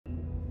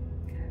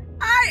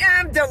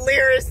am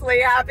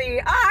deliriously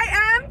happy.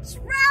 I am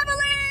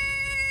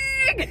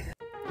traveling!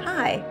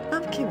 Hi,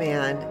 I'm Kim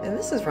Ann, and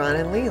this is Ron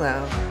and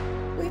Lilo.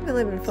 We've been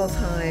living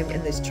full-time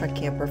in this truck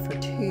camper for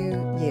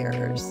 2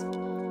 years.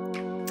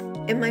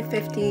 In my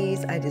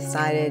 50s, I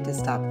decided to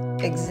stop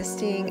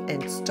existing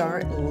and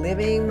start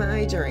living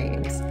my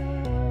dreams.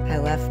 I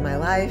left my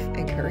life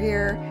and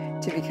career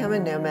to become a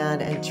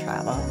nomad and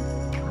travel.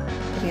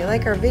 If you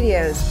like our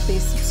videos,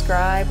 please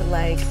subscribe,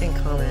 like, and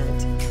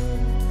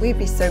comment. We'd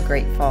be so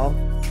grateful.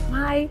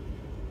 My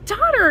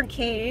daughter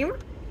came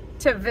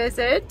to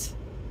visit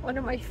one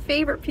of my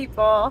favorite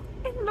people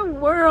in the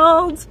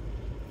world,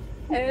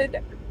 and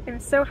I'm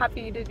so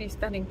happy to be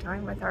spending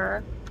time with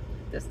her.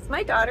 This is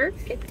my daughter,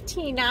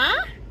 Katina.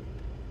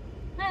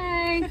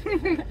 Hi.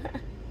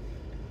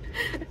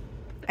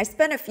 I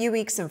spent a few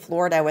weeks in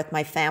Florida with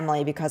my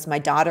family because my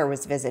daughter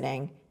was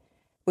visiting.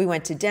 We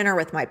went to dinner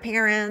with my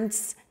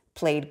parents,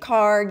 played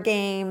card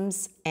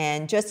games,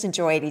 and just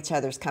enjoyed each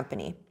other's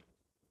company.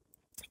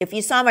 If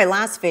you saw my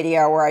last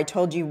video where I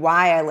told you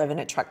why I live in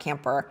a truck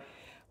camper,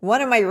 one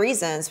of my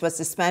reasons was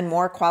to spend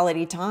more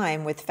quality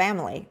time with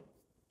family.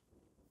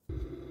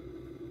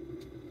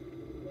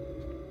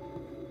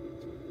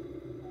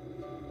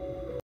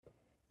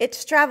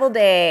 It's travel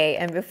day,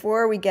 and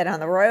before we get on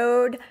the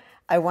road,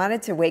 I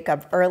wanted to wake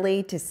up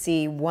early to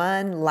see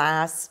one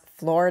last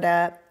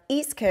Florida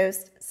East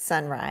Coast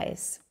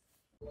sunrise.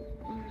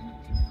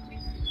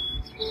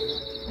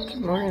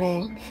 Good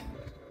morning.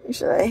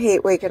 Usually I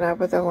hate waking up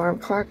with the alarm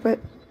clock, but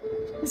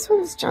this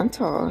one's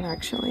gentle and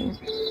actually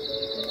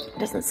it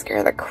doesn't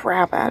scare the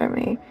crap out of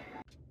me.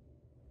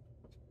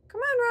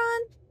 Come on,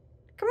 Ron.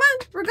 Come on,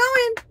 we're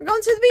going. We're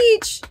going to the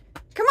beach.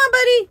 Come on,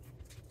 buddy.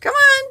 Come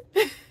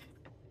on.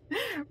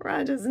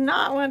 Ron does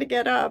not want to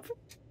get up.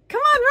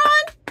 Come on,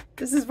 Ron.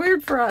 This is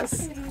weird for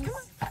us. Come on.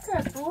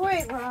 Good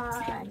boy,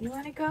 Ron. You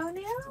want to go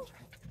now?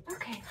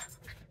 Okay.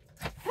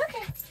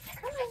 Okay.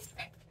 Come on.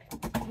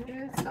 It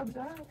is so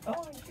dark.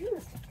 Oh,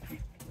 shoot.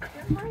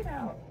 Get right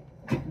out.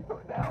 Oh,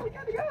 no, we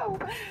gotta go.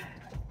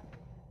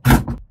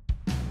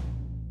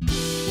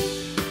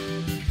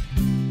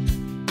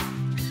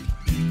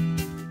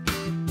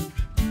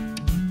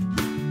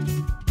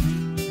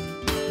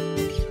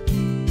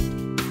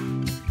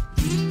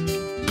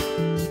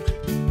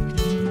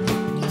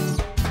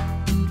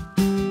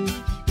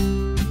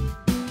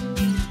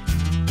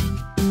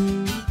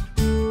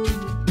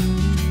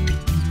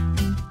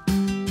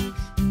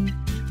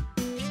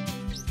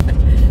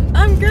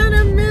 I'm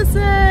gonna miss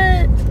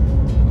it.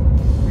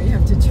 We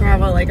have to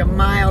travel like a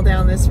mile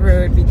down this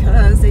road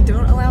because they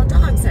don't allow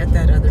dogs at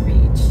that other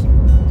beach.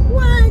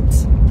 What?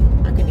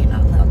 How can you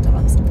not allow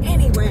dogs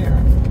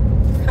anywhere?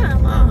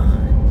 Come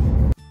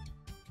on.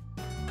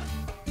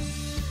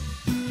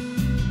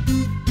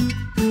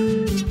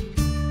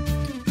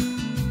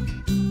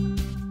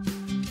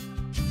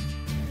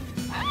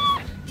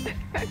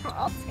 I'm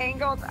all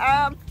tangled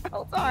up.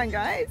 Hold on,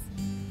 guys.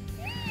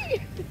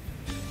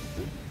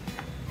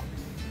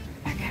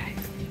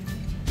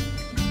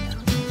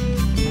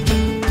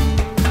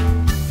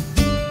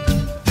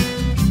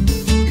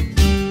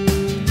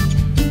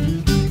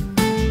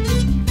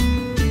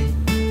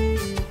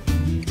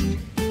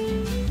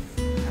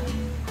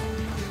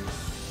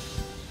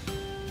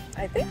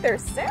 I think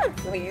there's sand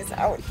fleas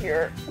out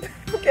here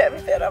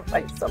getting bit up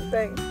by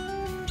something.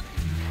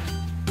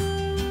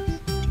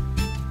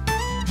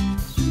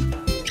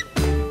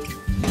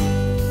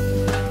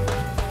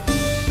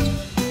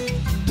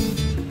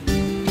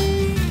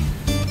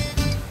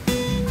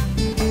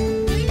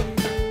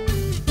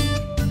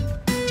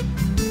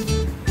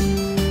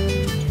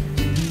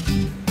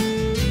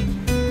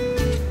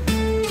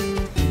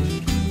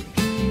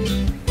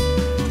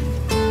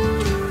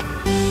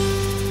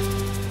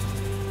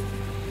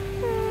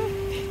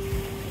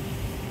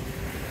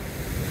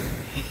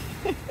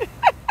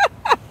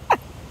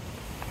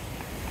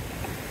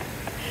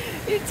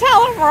 You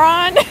tell him,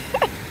 Ron.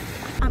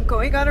 I'm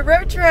going on a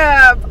road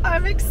trip.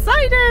 I'm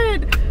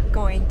excited.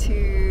 Going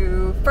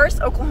to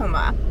first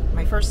Oklahoma.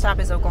 My first stop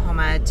is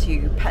Oklahoma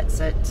to pet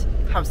sit,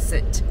 house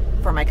sit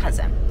for my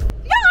cousin.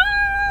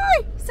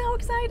 Yay! So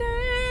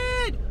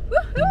excited.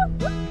 Woohoo!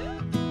 Woohoo!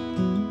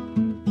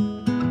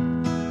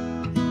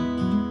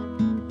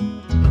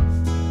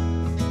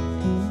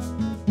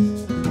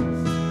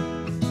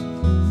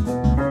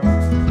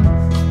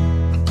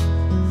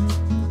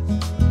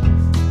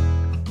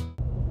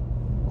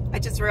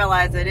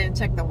 Realized I didn't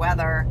check the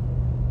weather.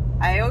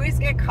 I always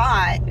get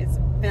caught. It's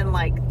been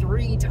like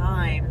 3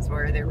 times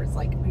where there was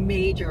like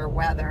major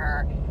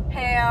weather,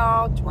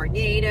 hail,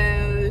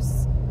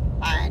 tornadoes,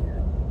 and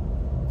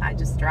I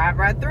just drive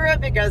right through it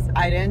because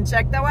I didn't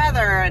check the weather.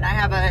 And I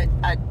have a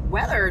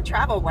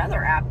travel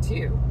weather app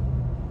too.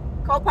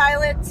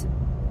 Co-pilot,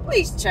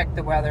 please check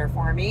the weather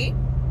for me.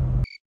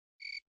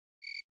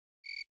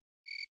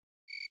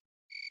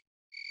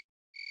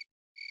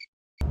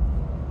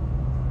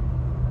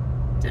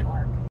 Didn't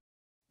work.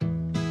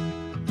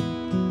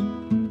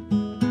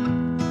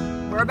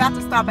 We're about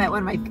to stop at one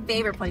of my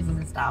favorite places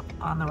to stop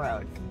on the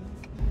road.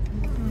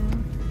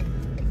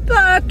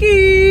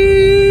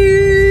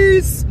 Buc-ee's!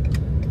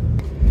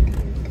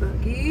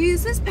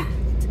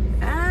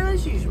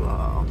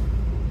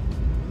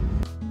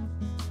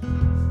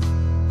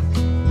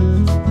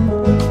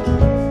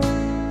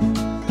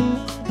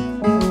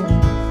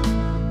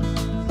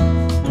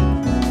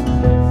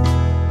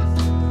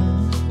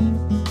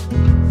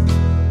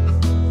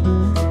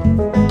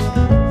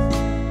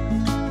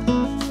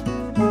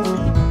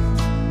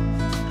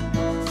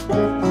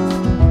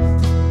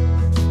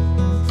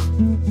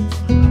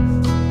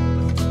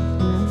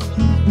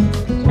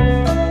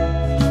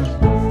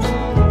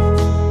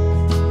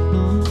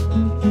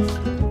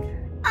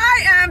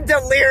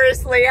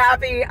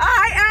 happy.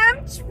 I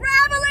am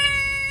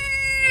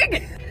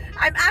traveling.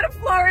 I'm out of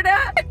Florida.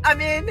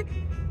 I'm in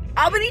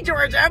Albany,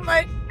 Georgia,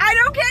 but I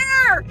don't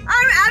care.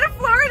 I'm out of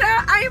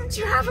Florida. I am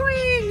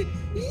traveling.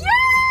 Yay!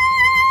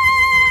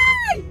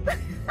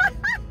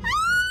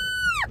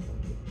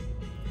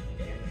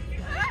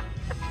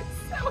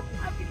 So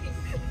happy.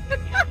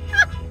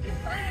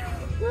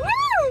 Woo!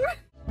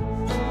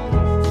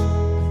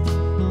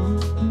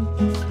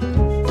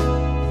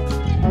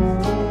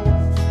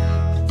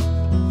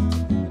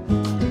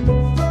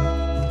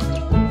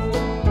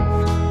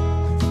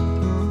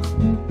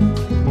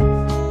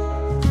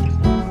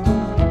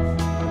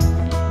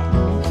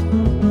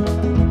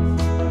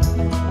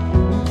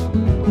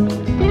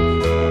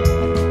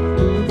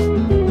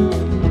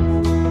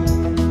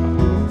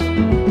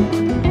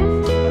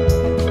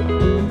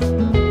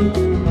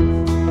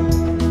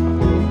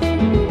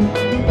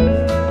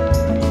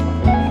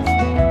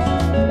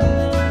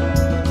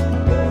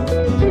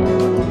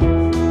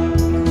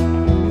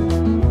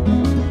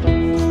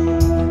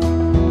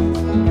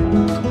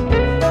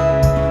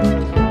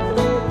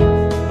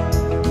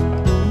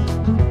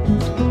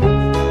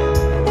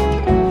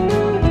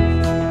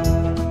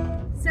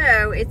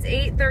 It's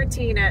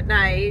 8:13 at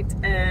night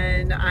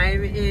and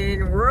I'm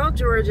in rural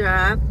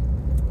Georgia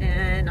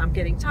and I'm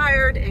getting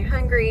tired and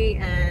hungry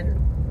and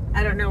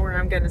I don't know where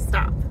I'm going to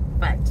stop,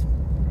 but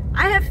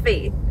I have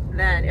faith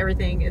that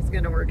everything is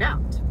going to work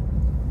out.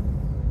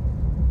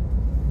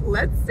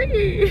 Let's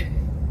see.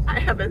 I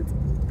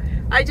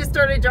just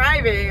started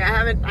driving.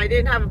 I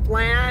didn't have a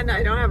plan.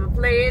 I don't have a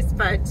place,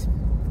 but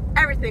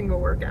everything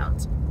will work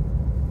out.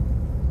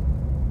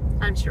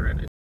 I'm sure of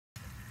it.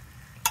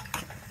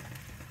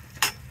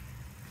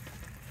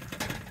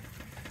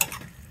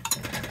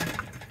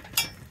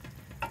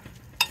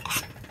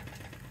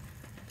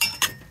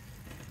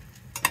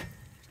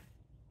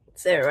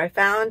 So I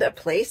found a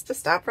place to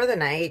stop for the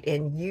night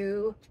in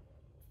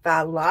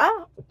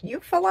Eufaula,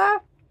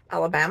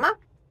 Alabama,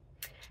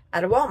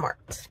 at a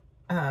Walmart.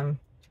 I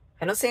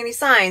don't see any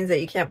signs that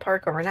you can't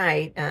park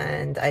overnight,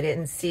 and I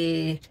didn't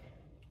see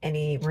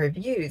any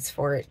reviews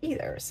for it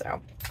either.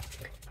 So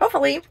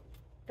hopefully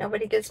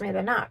nobody gives me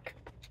the knock.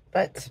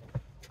 But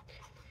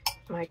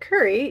my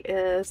curry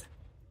is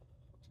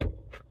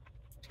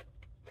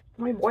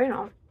muy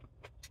bueno.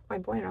 Muy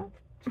bueno.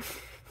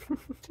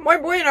 Muy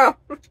bueno.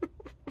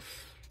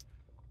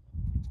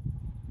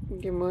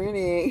 Good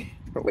morning.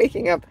 We're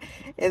waking up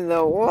in the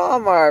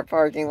Walmart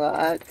parking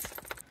lot.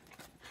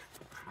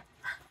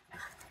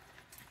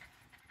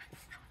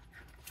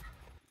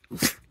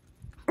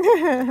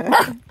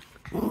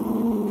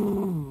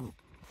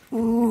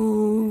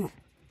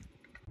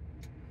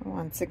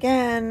 Once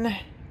again,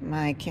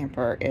 my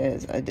camper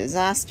is a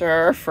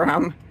disaster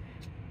from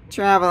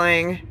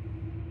traveling,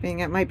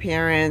 being at my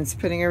parents',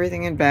 putting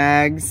everything in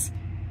bags.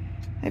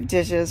 I have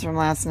dishes from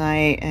last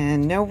night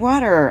and no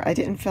water. I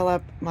didn't fill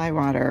up my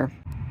water.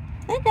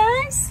 Hey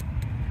guys.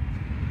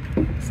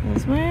 This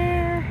is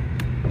where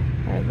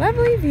our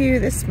lovely view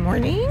this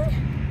morning.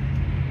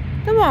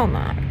 The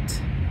Walmart.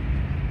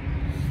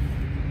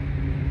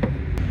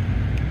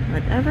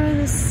 Whatever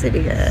the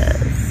city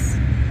is.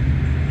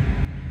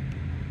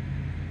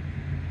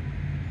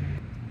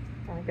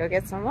 Gonna go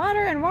get some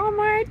water in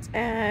Walmart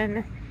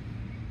and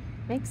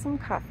make some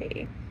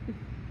coffee.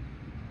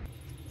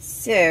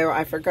 So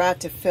I forgot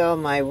to fill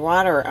my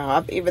water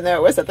up, even though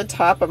it was at the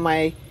top of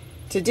my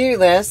to-do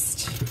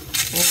list.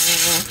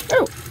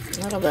 Oh, a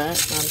little bit.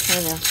 I'm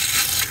trying to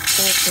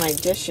finish my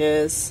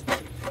dishes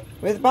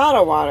with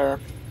bottled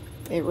water.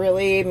 It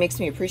really makes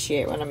me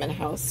appreciate when I'm in a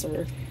house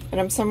or when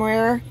I'm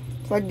somewhere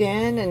plugged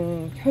in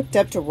and hooked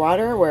up to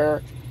water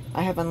where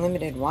I have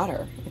unlimited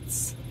water.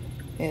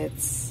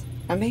 It's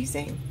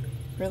amazing.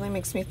 It really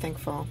makes me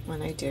thankful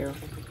when I do.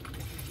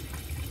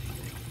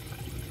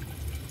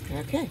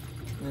 Okay.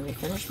 Let me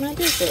finish my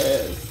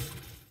dishes.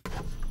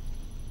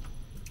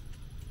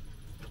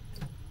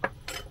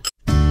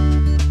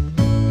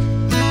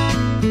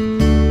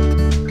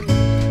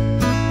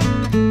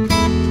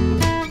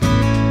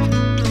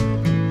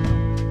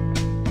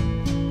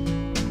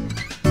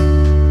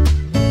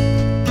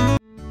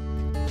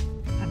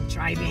 I'm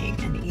driving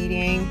and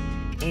eating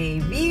a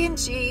vegan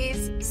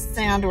cheese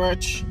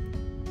sandwich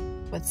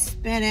with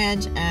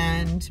spinach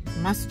and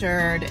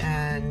mustard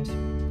and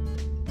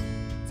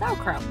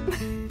sauerkraut.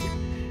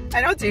 I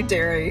don't do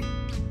dairy.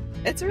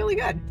 It's really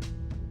good.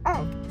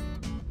 Oh.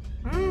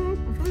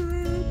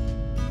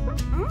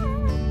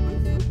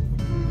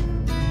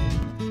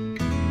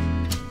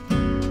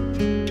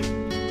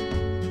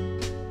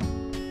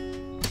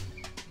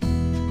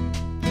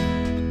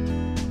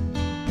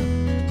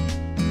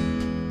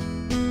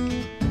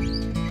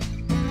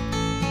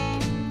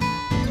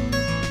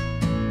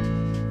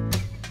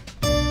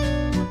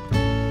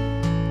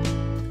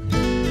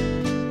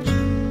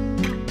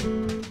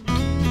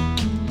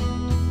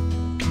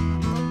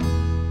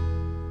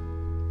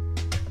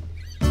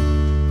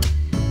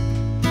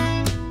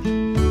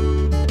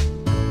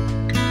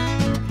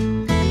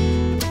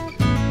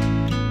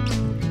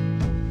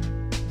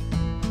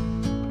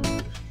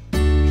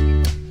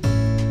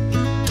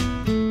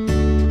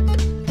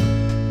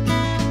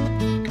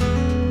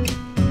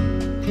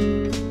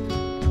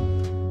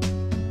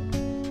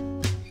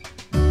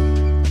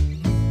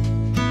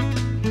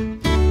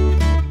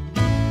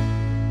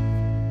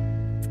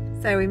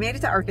 So we made it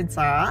to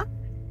Arkansas,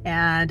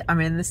 and I'm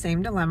in the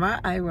same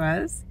dilemma I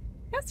was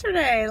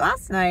yesterday,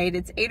 last night.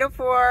 It's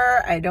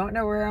 8:04. I don't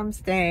know where I'm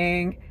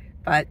staying,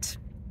 but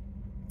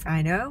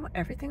I know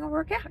everything will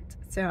work out.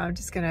 So I'm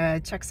just gonna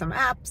check some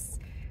apps.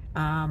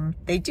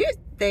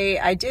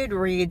 I did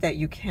read that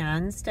you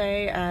can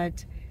stay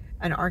at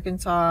an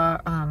Arkansas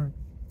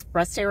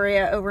rest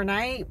area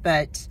overnight,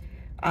 but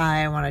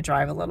I want to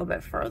drive a little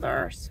bit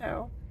further,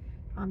 so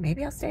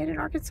maybe I'll stay at an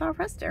Arkansas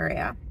rest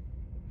area.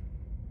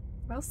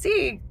 We'll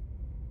see.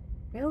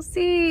 We'll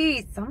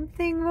see.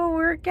 Something will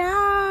work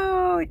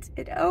out.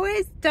 It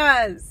always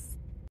does.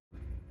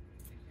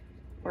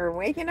 We're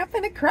waking up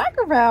in a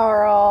Cracker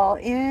Barrel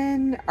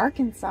in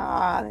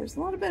Arkansas. There's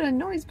a little bit of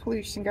noise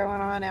pollution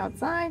going on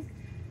outside.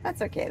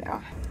 That's okay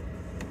though.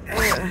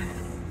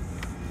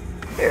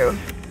 Ew.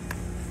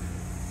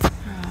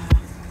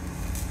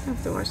 I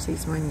have to wash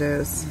these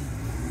windows.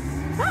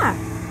 Ah,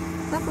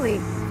 lovely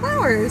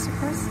flowers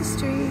across the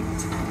street.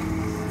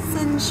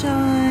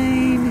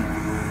 Sunshine.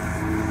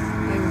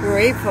 I'm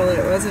grateful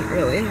it wasn't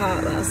really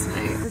hot last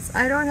night.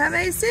 I don't have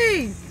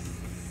AC.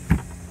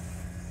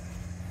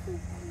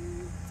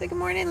 Say good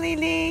morning,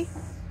 Lily.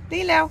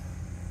 Lilo.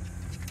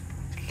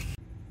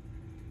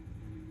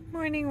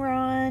 Morning,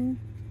 Ron.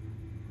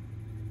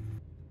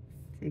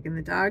 Taking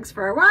the dogs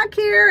for a walk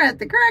here at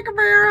the Cracker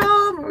Barrel.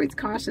 I'm always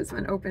cautious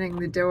when opening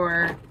the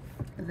door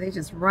because they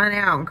just run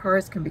out and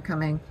cars can be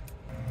coming.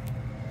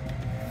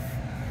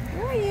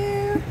 Where are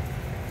you?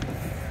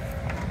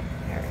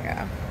 There we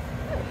go.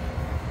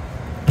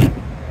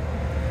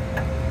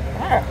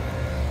 Oh.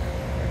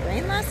 It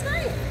rained last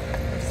night?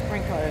 Or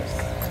sprinklers?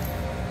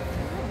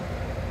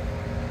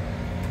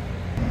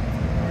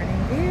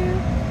 Morning view.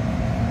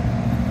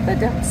 The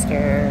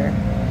dumpster.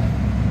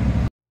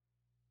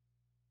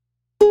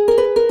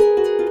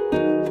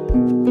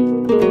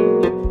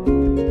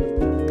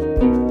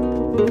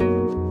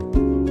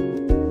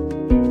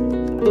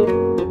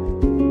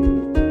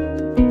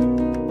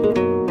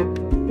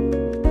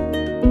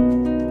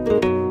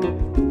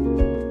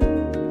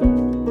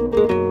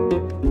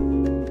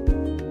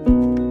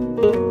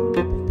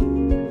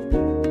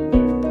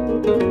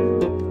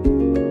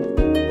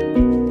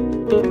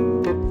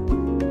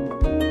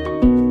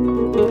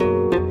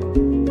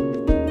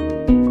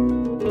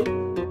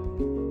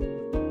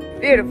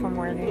 Beautiful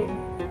morning.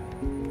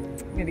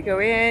 I'm gonna go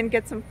in,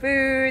 get some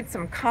food,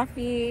 some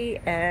coffee,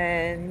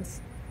 and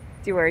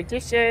do our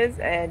dishes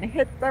and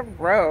hit the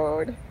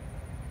road.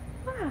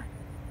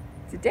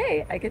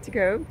 Today I get to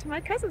go to my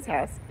cousin's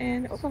house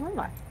in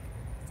Oklahoma.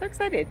 So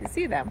excited to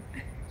see them.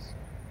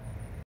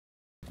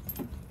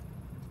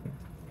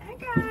 Hi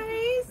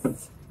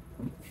guys.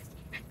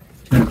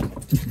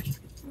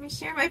 Let me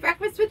share my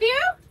breakfast with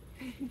you.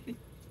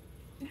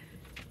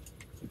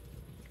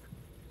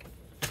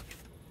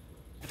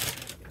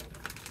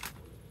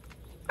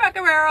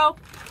 Cracker Barrel.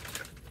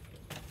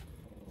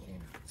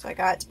 So I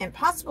got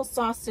Impossible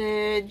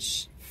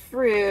sausage,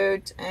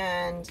 fruit,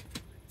 and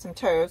some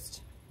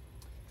toast.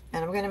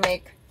 And I'm gonna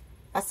make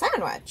a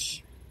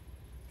sandwich,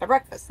 a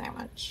breakfast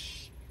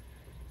sandwich.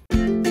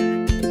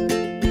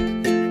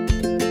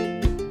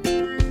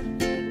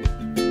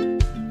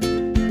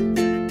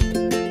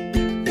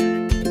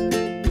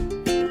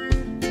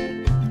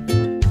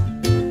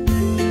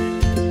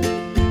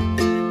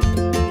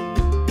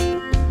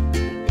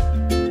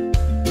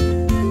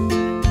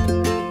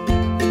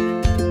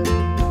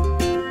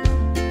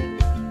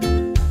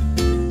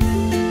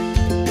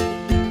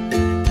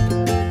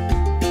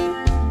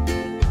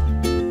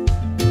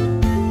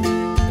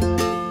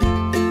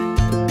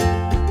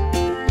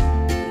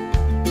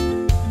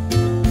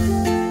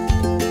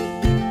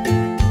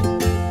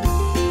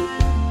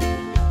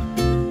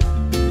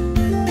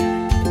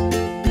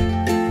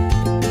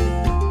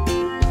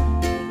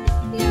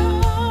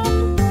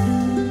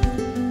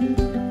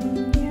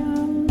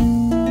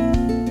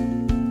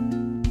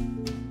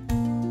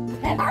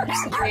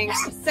 Being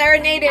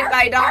serenaded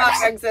by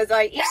dogs as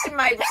I eat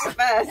my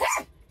breakfast.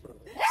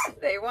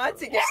 They want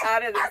to get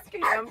out of this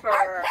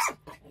camper.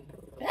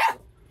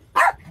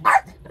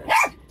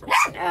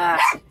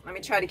 Let me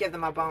try to give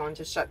them a bone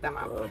to shut them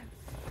up.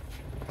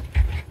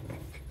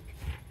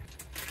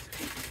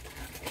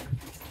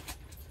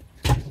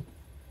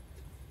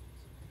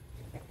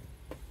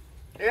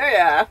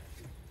 Yeah.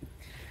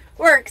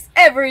 Works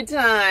every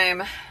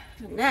time.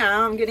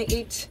 Now I'm gonna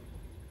eat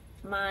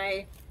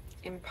my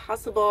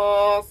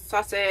Impossible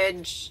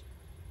sausage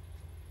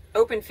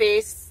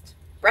open-faced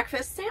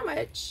breakfast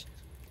sandwich.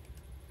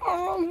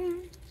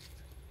 Mm.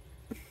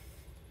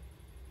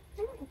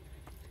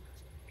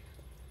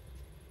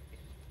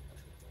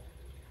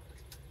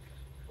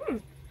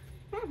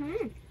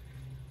 Mm-hmm.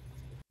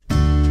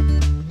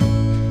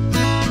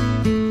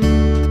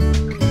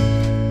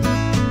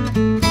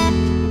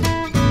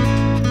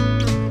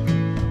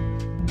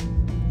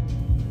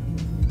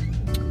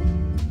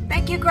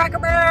 Thank you, Cracker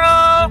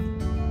Barrel.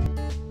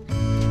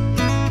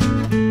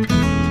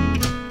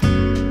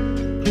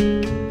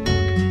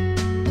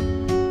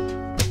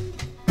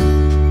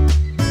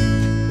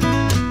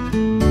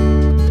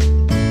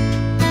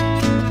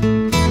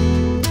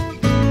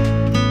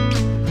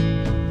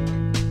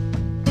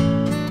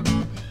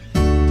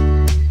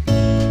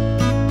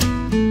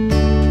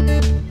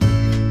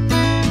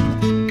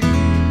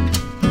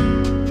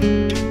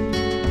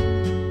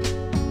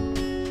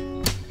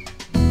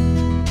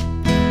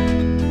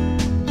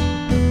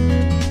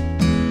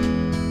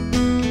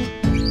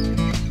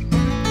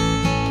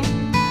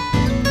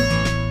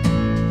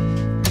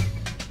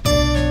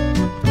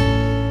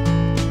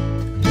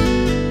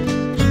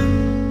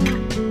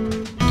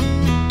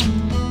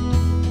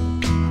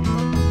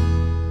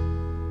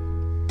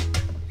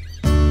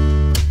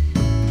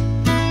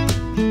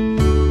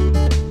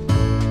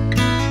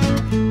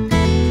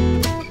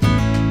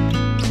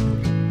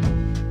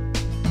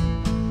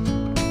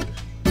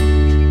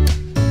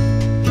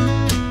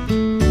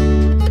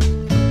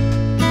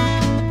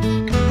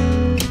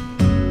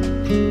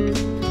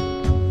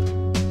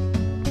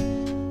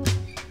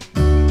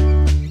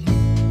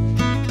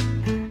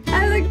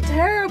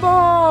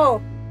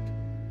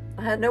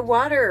 had no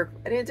water.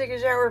 I didn't take a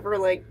shower for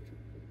like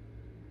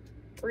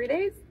 3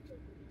 days.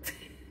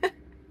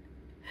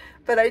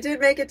 But I did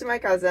make it to my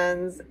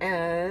cousin's,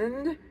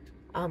 and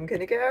I'm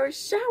gonna go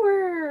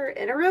shower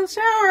in a real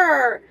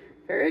shower.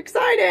 Very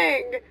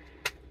exciting.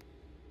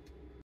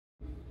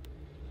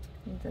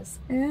 This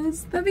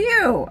is the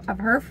view of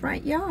her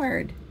front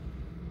yard.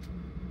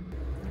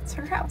 That's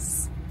her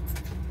house.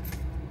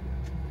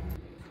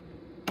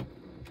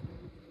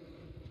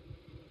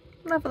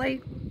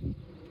 Lovely.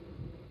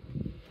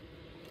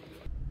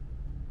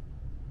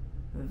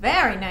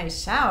 Very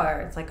nice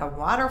shower. It's like a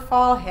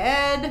waterfall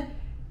head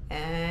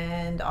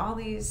and all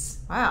these,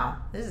 wow,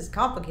 this is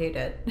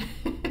complicated.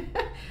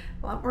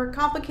 A lot more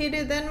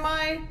complicated than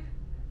my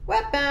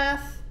wet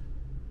bath.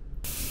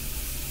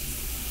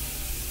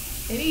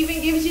 It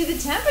even gives you the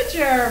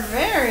temperature.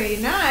 Very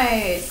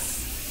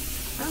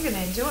nice. I'm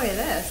gonna enjoy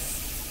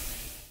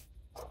this.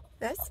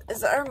 This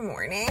is our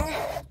morning.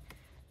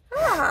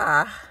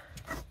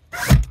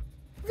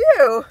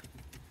 View.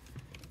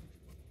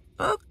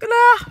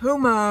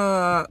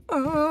 Oklahoma.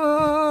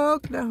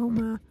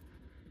 Oklahoma.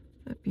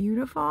 Is that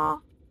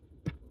beautiful?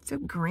 It's so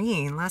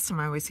green. Last time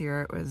I was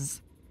here, it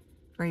was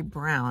very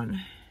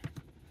brown.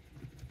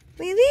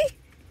 Lily?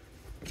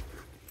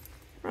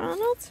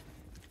 Ronald?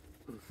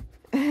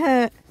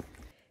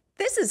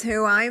 This is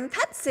who I'm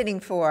pet sitting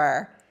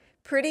for.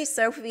 Pretty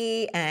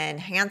Sophie and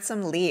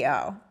handsome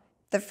Leo.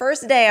 The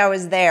first day I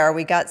was there,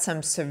 we got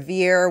some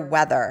severe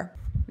weather.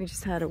 We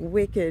just had a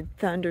wicked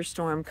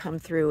thunderstorm come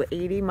through,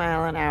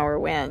 80-mile-an-hour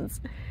winds,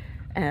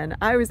 and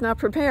I was not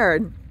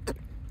prepared.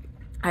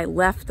 I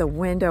left the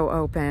window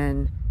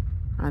open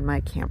on my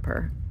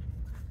camper.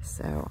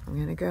 So I'm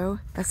gonna go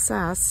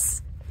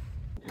assess.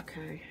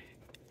 Okay.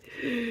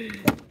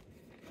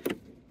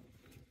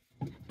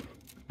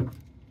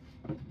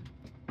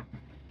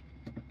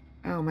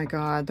 Oh my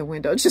God, the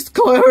window just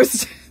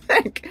closed.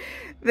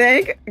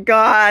 Thank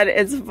God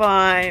it's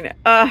fine.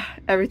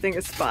 Everything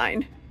is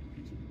fine.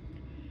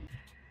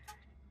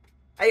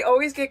 I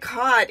always get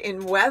caught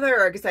in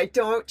weather because I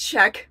don't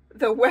check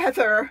the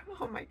weather.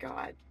 Oh my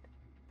God.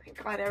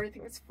 Thank God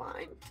everything is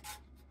fine.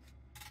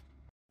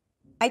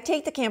 I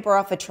take the camper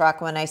off a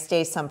truck when I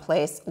stay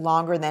someplace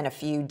longer than a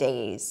few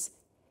days.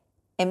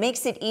 It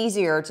makes it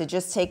easier to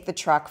just take the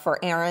truck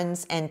for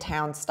errands and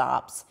town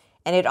stops,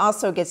 and it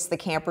also gets the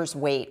camper's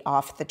weight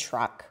off the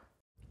truck.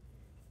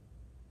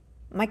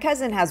 My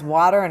cousin has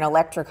water and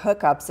electric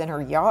hookups in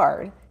her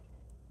yard.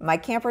 My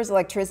camper's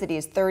electricity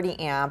is 30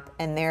 amp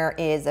and there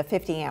is a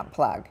 50 amp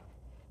plug.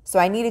 So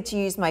I needed to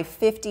use my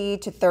 50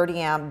 to 30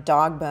 amp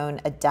dog bone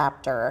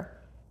adapter.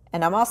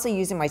 And I'm also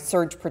using my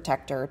surge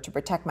protector to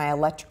protect my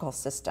electrical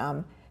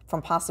system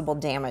from possible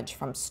damage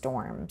from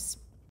storms.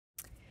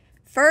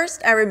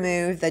 First, I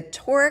removed the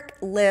torque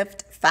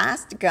lift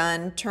fast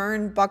gun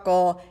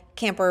turnbuckle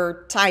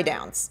camper tie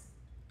downs.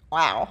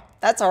 Wow,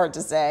 that's hard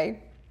to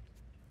say.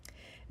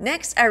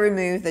 Next, I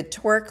removed the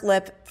torque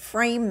lip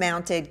frame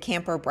mounted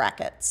camper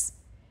brackets.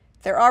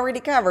 They're already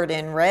covered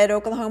in red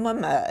Oklahoma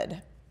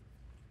mud.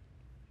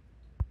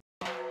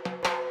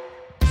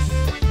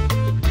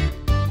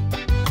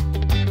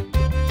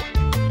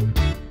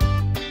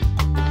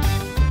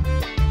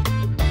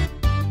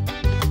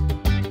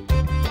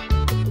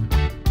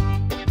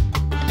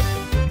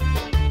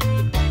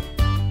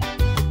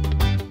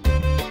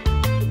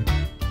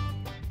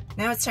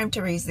 Now it's time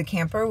to raise the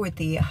camper with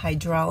the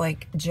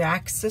hydraulic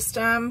jack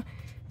system.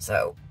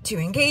 So to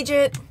engage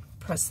it,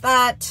 press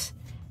that,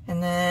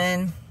 and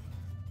then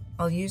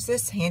I'll use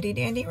this handy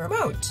dandy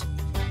remote.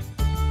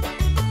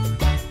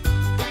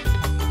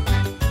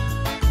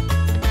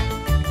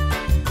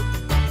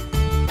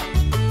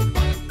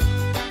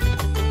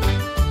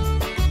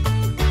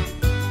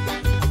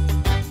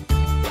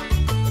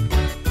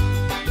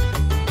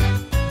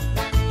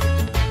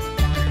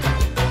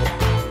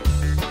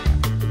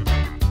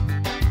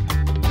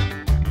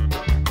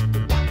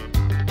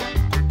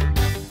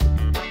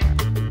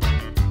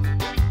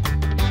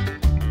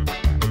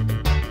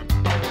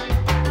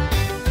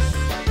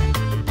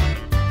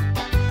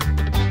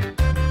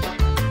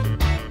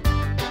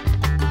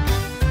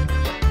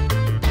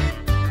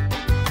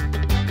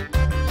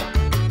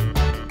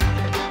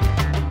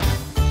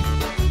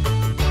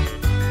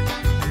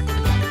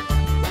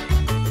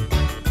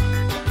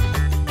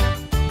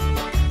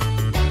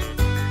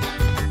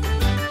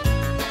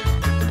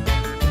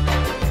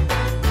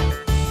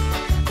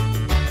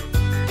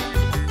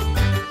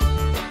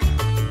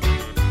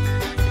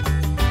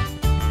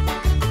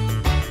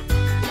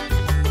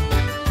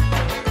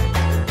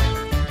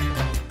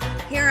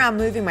 I'm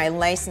moving my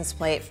license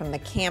plate from the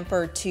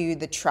camper to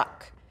the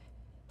truck.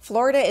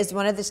 Florida is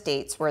one of the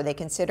states where they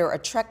consider a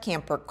truck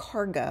camper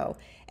cargo,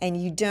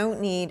 and you don't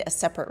need a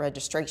separate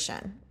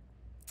registration.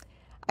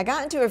 I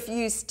got into a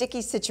few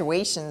sticky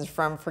situations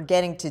from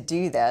forgetting to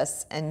do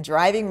this and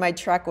driving my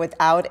truck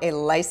without a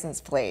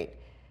license plate.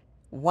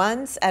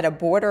 Once at a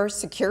border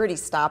security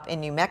stop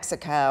in New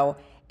Mexico,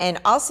 and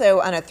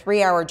also on a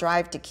 3-hour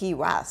drive to Key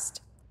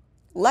West.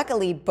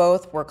 Luckily,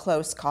 both were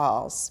close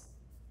calls.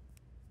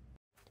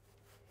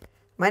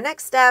 My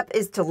next step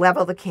is to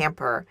level the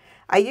camper.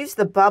 I use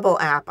the Bubble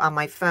app on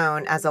my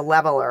phone as a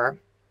leveler.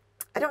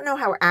 I don't know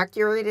how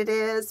accurate it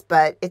is,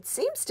 but it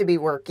seems to be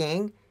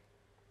working.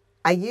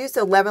 I use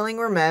the leveling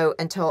remote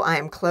until I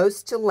am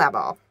close to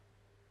level.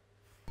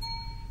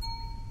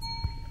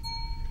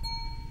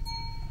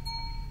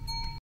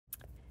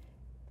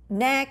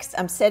 Next,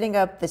 I'm setting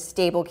up the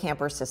stable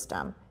camper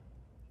system.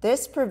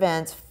 This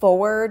prevents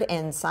forward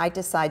and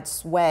side-to-side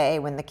sway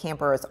when the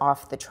camper is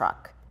off the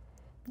truck.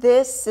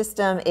 This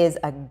system is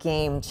a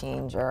game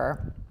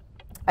changer.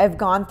 I've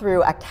gone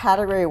through a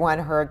Category 1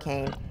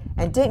 hurricane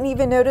and didn't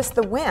even notice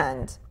the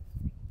wind.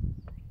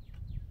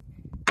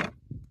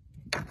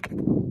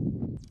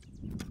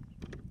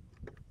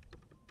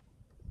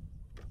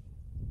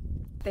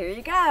 There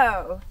you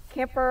go.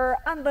 Camper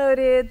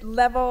unloaded,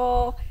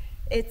 level.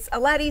 It's a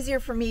lot easier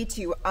for me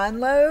to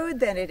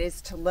unload than it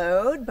is to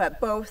load, but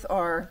both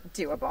are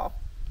doable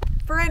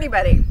for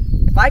anybody.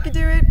 If I could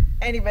do it,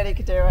 anybody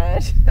could do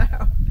it.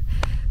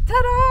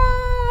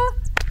 Ta-da!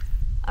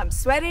 I'm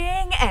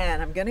sweating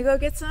and I'm gonna go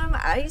get some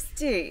iced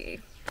tea.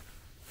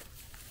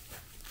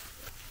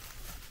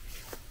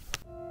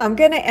 I'm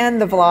gonna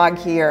end the vlog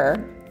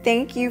here.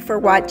 Thank you for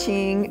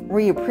watching.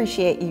 We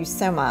appreciate you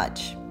so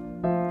much.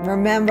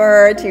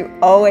 Remember to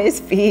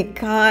always be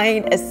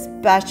kind,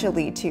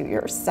 especially to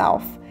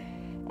yourself.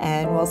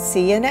 And we'll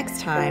see you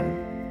next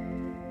time.